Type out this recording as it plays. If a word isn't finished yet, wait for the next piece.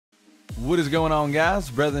What is going on,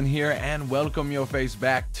 guys? Brethren here, and welcome your face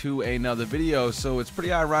back to another video. So it's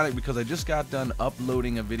pretty ironic because I just got done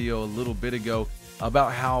uploading a video a little bit ago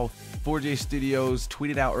about how 4J Studios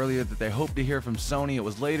tweeted out earlier that they hope to hear from Sony. It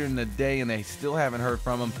was later in the day and they still haven't heard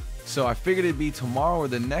from them. So I figured it'd be tomorrow or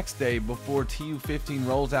the next day before TU15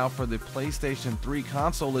 rolls out for the PlayStation 3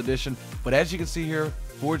 console edition. But as you can see here,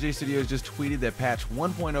 4J Studios just tweeted that patch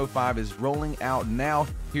 1.05 is rolling out now.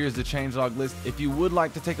 Here's the changelog list. If you would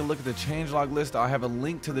like to take a look at the changelog list, I'll have a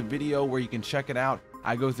link to the video where you can check it out.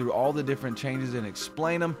 I go through all the different changes and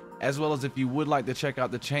explain them, as well as if you would like to check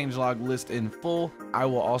out the changelog list in full, I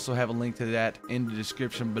will also have a link to that in the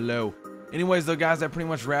description below. Anyways though, guys, that pretty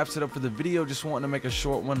much wraps it up for the video. Just wanting to make a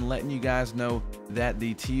short one letting you guys know that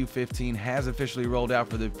the TU15 has officially rolled out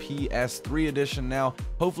for the PS3 edition now.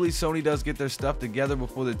 Hopefully Sony does get their stuff together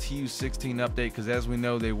before the TU16 update, because as we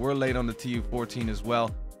know, they were late on the TU14 as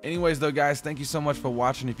well. Anyways though, guys, thank you so much for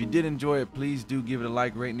watching. If you did enjoy it, please do give it a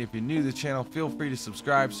like, rate, and if you're new to the channel, feel free to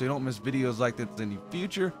subscribe so you don't miss videos like this in the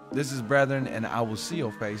future. This is Brethren, and I will see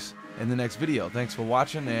your face in the next video. Thanks for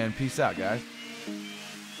watching, and peace out, guys.